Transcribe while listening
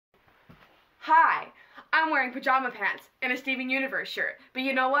Hi, I'm wearing pajama pants and a Steven Universe shirt, but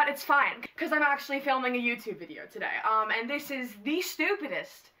you know what? It's fine, because I'm actually filming a YouTube video today. And this is the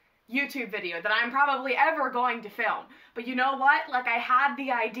stupidest YouTube video that I'm probably ever going to film. But you know what? Like, I had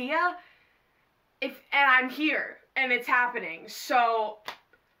the idea, and I'm here, and it's happening, so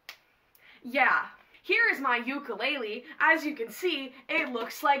yeah. Here is my ukulele. As you can see, it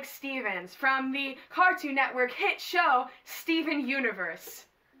looks like Steven's from the Cartoon Network hit show, Steven Universe.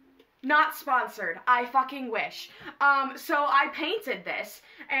 Not sponsored. I fucking wish. So I painted this,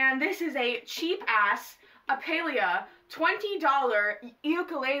 and this is a cheap-ass Apelia $20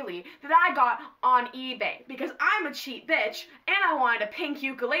 ukulele that I got on eBay because I'm a cheap bitch and I wanted a pink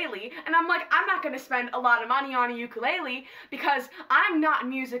ukulele, and I'm like, I'm not gonna spend a lot of money on a ukulele because I'm not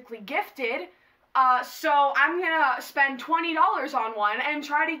musically gifted. So I'm gonna spend $20 on one and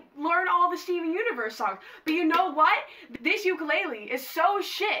try to learn all the Steven Universe songs. But you know what? This ukulele is so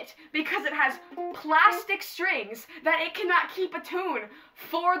shit because it has plastic strings that it cannot keep a tune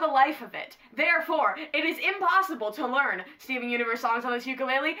for the life of it. Therefore, it is impossible to learn Steven Universe songs on this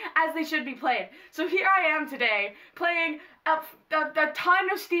ukulele as they should be played. So here I am today, playing a ton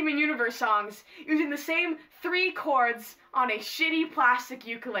of Steven Universe songs using the same 3 chords on a shitty plastic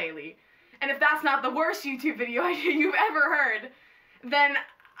ukulele. And if that's not the worst YouTube video idea you've ever heard, then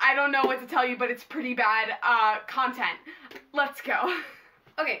I don't know what to tell you, but it's pretty bad content. Let's go.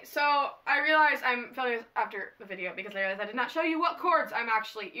 Okay, so I realized I'm filming this after the video because I realized I did not show you what chords I'm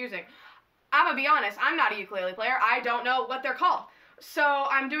actually using. I'm gonna be honest, I'm not a ukulele player. I don't know what they're called. So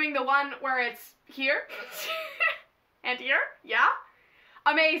I'm doing the one where it's here and here, yeah?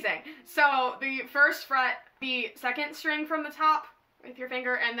 Amazing. So the first fret, the second string from the top, with your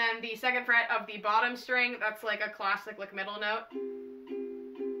finger, and then the second fret of the bottom string, that's like a classic like middle note.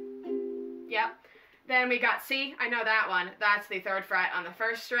 Yep. Then we got C, I know that one. That's the 3rd fret on the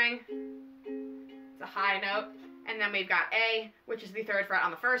first string. It's a high note. And then we've got A, which is the 3rd fret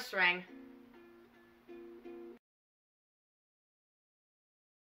on the first string.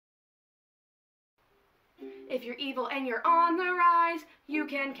 If you're evil and you're on the rise, you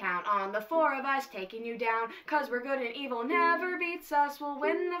can count on the 4 of us taking you down. 'Cause we're good and evil never beats us. We'll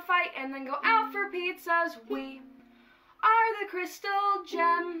win the fight and then go out for pizzas. We are the crystal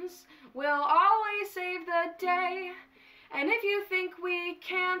gems. We'll always save the day. And if you think we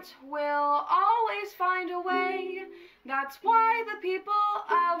can't, we'll always find a way. That's why the people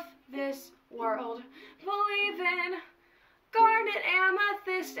of this world believe in garnet,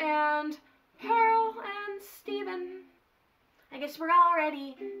 amethyst, and Pearl and Steven. I guess we're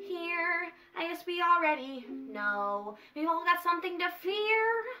already here. I guess we already know. We've all got something to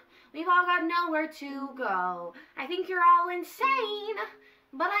fear. We've all got nowhere to go. I think you're all insane,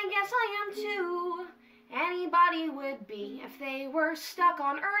 but I guess I am too. Anybody would be if they were stuck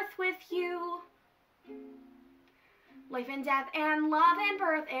on Earth with you. Life and death and love and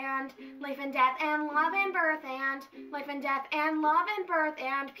birth and life and death and love and birth and life and death and love and birth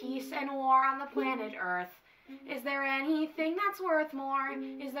and peace and war on the planet Earth. Is there anything that's worth more?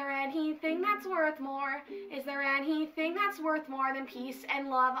 Is there anything that's worth more? Is there anything that's worth more than peace and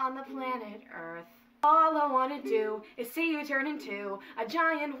love on the planet Earth? All I want to do is see you turn into a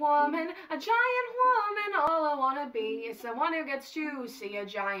giant woman, a giant woman. All I want to be is someone who gets to see a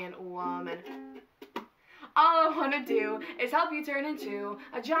giant woman. All I want to do is help you turn into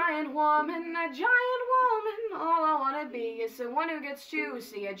a giant woman, a giant woman. All I want to be is someone who gets to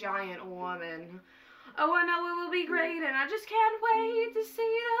see a giant woman. Oh, I know it will be great, and I just can't wait to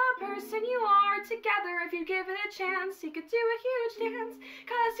see the person you are together. If you give it a chance, you could do a huge dance.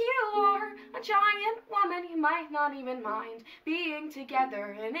 'Cause you are a giant woman, you might not even mind being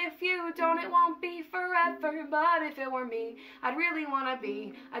together. And if you don't, it won't be forever. But if it were me, I'd really want to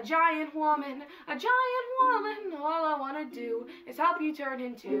be a giant woman, a giant woman. All I want to do is help you turn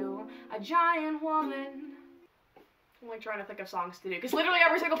into a giant woman. I'm like trying to think of songs to do, because literally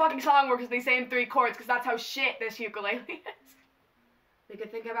every single fucking song works with the same 3 chords, because that's how shit this ukulele is. We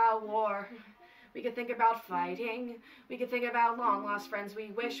could think about war. We could think about fighting. We could think about long-lost friends we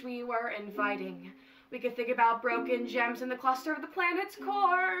wish we were inviting. We could think about broken gems in the cluster of the planet's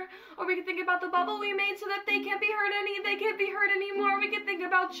core. Or we could think about the bubble we made so that they can't be hurt anymore. We could think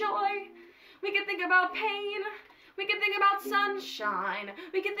about joy. We could think about pain. We could think about sunshine.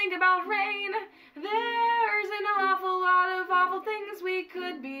 We could think about rain. There's an awful lot of awful things we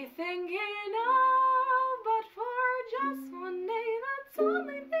could be thinking of. But for just one day, let's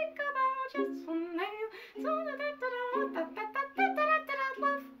only think about just one day. Love.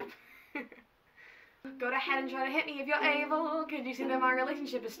 Go to hell. ahead and try to hit me if you're able. Could you see that my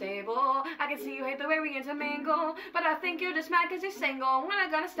relationship is stable? I can see you hate the way we intermingle, but I think you're just mad cause you're single. We're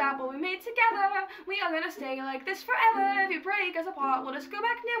not gonna stop what we made together. We are gonna stay like this forever. If you break us apart, we'll just go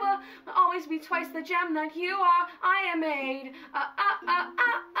back newer. We'll always be twice the gem that you are. I am made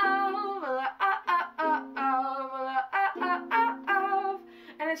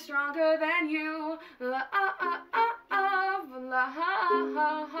and it's stronger than you.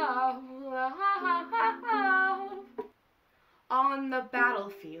 On the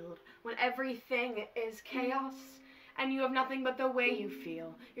battlefield, when everything is chaos, and you have nothing but the way you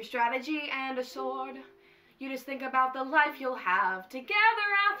feel, your strategy and a sword, you just think about the life you'll have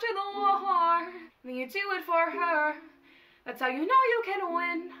together after the war. Then you do it for her. That's how you know you can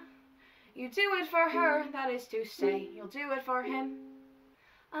win. You do it for her, that is to say, you'll do it for him.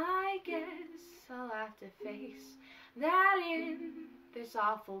 I guess I'll have to face that in this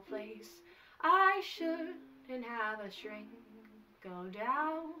awful place I shouldn't have a shrink go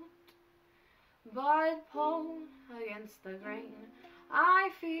down, but pulled against the grain I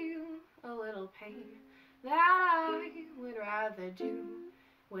feel a little pain that I would rather do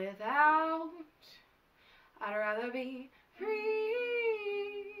without. I'd rather be free,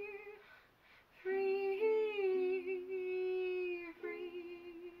 free,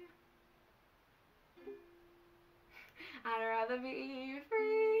 free. I'd rather be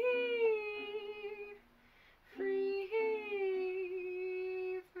free, free,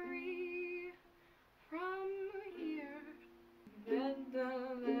 free from here.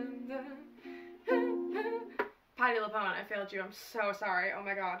 Patti LuPone, I failed you. I'm so sorry. Oh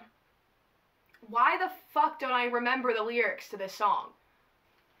my god. Why the fuck don't I remember the lyrics to this song?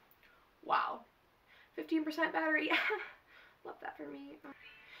 Wow. 15% battery. Love that for me.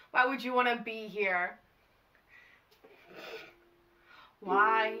 Why would you want to be here?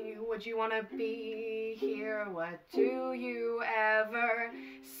 Why would you want to be here? What do you ever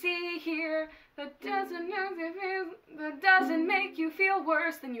see here that doesn't make you feel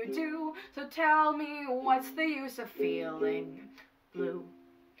worse than you do? So tell me, what's the use of feeling blue?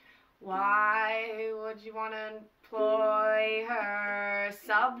 Why would you want to employ her?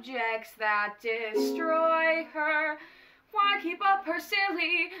 Subjects that destroy her. Why keep up her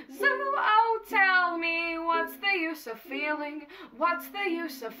silly zoo? Oh, tell me, what's the use of feeling? What's the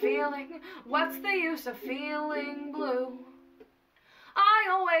use of feeling? What's the use of feeling blue? I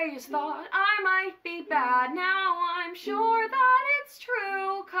always thought I might be bad. Now I'm sure that it's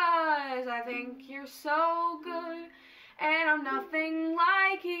true, 'cause I think you're so good. And I'm nothing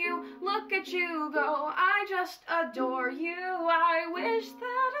like you. Look at you go, I just adore you. I wish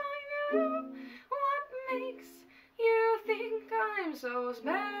that I knew what makes you think I'm so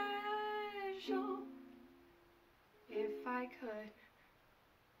special. If I could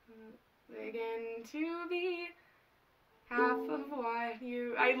begin to be half of what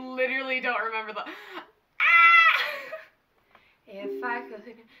you... I literally don't remember the... If I could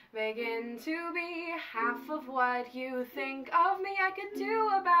begin to be half of what you think of me, I could do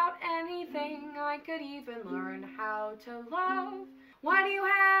about anything. I could even learn how to love. Why do you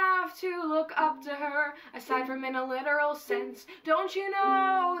have to look up to her, aside from in a literal sense? Don't you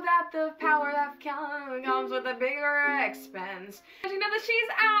know that the power that comes with a bigger expense? You know that she's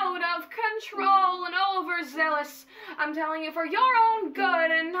out of control and overzealous. I'm telling you for your own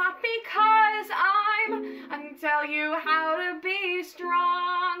good and not because I can tell you how to be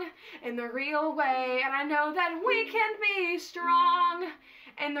strong in the real way. And I know that we can be strong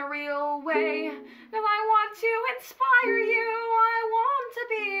in the real way. Now I want to inspire you. I want to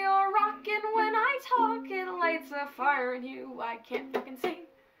be your rocket. When I talk, it lights a fire in you. I can't fucking sing.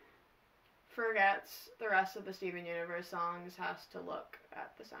 Forgets the rest of the Steven Universe songs, has to look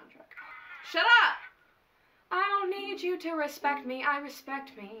at the soundtrack. Shut up! I don't need you to respect me, I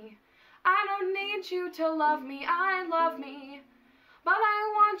respect me. I don't need you to love me, I love me. But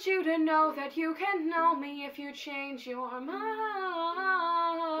I want you to know that you can know me if you change your mind.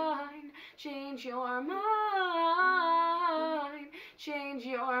 Change your mind. Change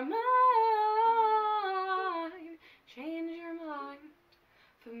your mind. Change your mind.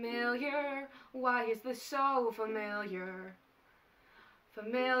 Familiar, why is this so familiar?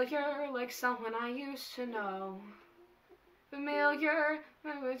 Familiar, like someone I used to know. Familiar,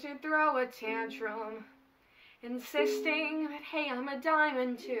 would you throw a tantrum, insisting that, hey, I'm a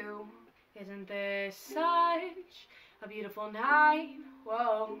diamond too. Isn't this such a beautiful night?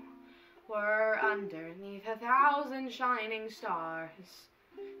 Whoa, we're underneath 1,000 shining stars.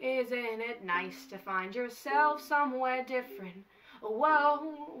 Isn't it nice to find yourself somewhere different?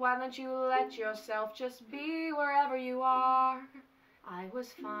 Whoa, why don't you let yourself just be wherever you are? I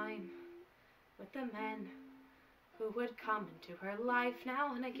was fine with the men who would come into her life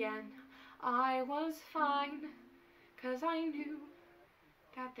now and again. I was fine, 'cause I knew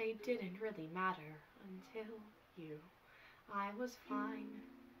that they didn't really matter until you. I was fine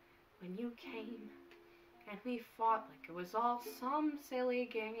when you came, and we fought like it was all some silly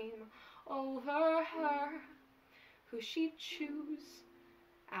game over her, who she'd choose.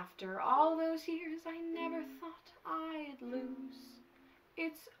 After all those years, I never thought I'd lose.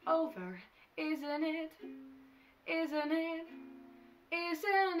 It's over, isn't it? Isn't it?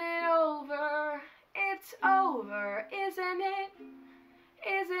 Isn't it over? It's over, isn't it?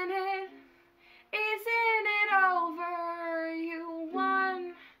 Isn't it? Isn't it over? You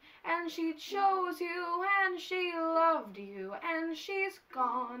won, and she chose you, and she loved you, and she's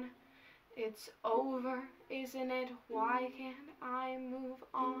gone. It's over, isn't it? Why can't I move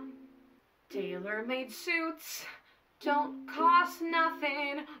on? Tailor-made suits don't cost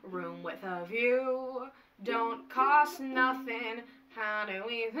nothing. Room with a view don't cost nothing. How do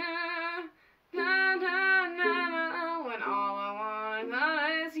we when all I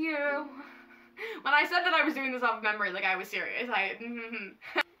want is you? When I said that I was doing this off of memory, like I was serious.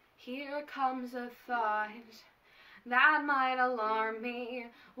 Here comes a thought that might alarm me.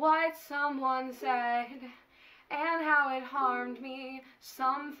 What someone said and how it harmed me.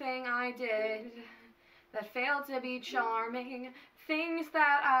 Something I did that failed to be charming. Things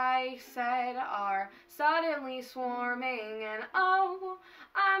that I said are suddenly swarming, and oh,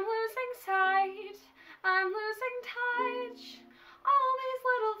 I'm losing sight, I'm losing touch. All these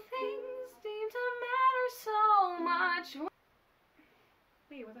little things seem to matter so much.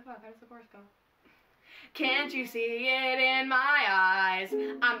 Wait, what the fuck? How does the chorus go? Can't you see it in my eyes?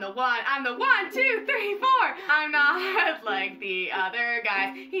 I'm the one, 2, 3, 4. I'm not like the other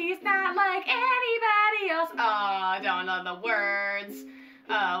guys. He's not like anybody else. Oh, don't know the words.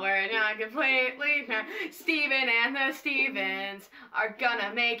 Oh, we're not completely. Steven and the Stevens are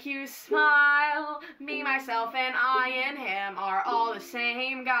gonna make you smile. Me, myself, and I and him are all the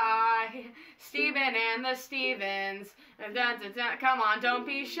same guy. Steven and the Stevens. Come on, don't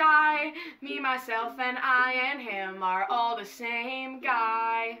be shy. Me, myself, and I and him are all the same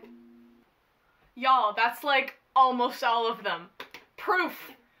guy. Y'all, that's like almost all of them.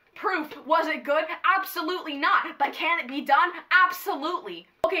 Proof. Proof. Was it good? Absolutely not. But can it be done? Absolutely.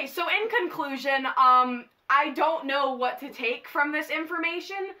 Okay, so in conclusion, I don't know what to take from this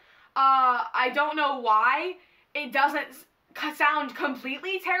information. I don't know why it doesn't sound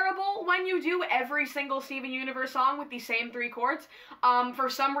completely terrible when you do every single Steven Universe song with the same 3 chords. For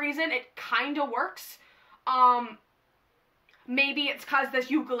some reason, it kinda works. Maybe it's because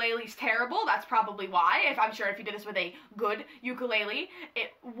this ukulele's terrible. That's probably why. I'm sure if you did this with a good ukulele,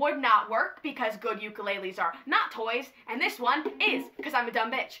 it would not work because good ukuleles are not toys, and this one is, because I'm a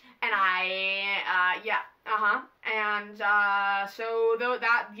dumb bitch. And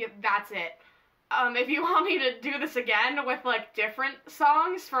that's it. If you want me to do this again with, like, different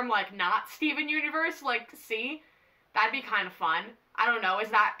songs from, like, not Steven Universe, like, see, that'd be kind of fun. I don't know, is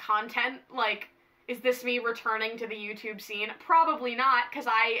that content, like, is this me returning to the YouTube scene? Probably not, because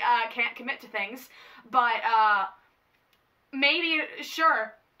I can't commit to things, but, maybe,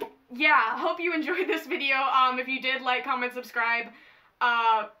 sure. Yeah, hope you enjoyed this video. If you did, like, comment, subscribe.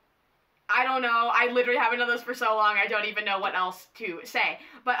 I don't know, I literally haven't done this for so long, I don't even know what else to say.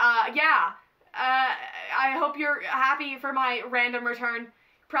 But, yeah, I hope you're happy for my random return.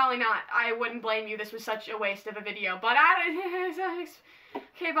 Probably not, I wouldn't blame you, this was such a waste of a video, but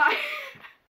okay, bye.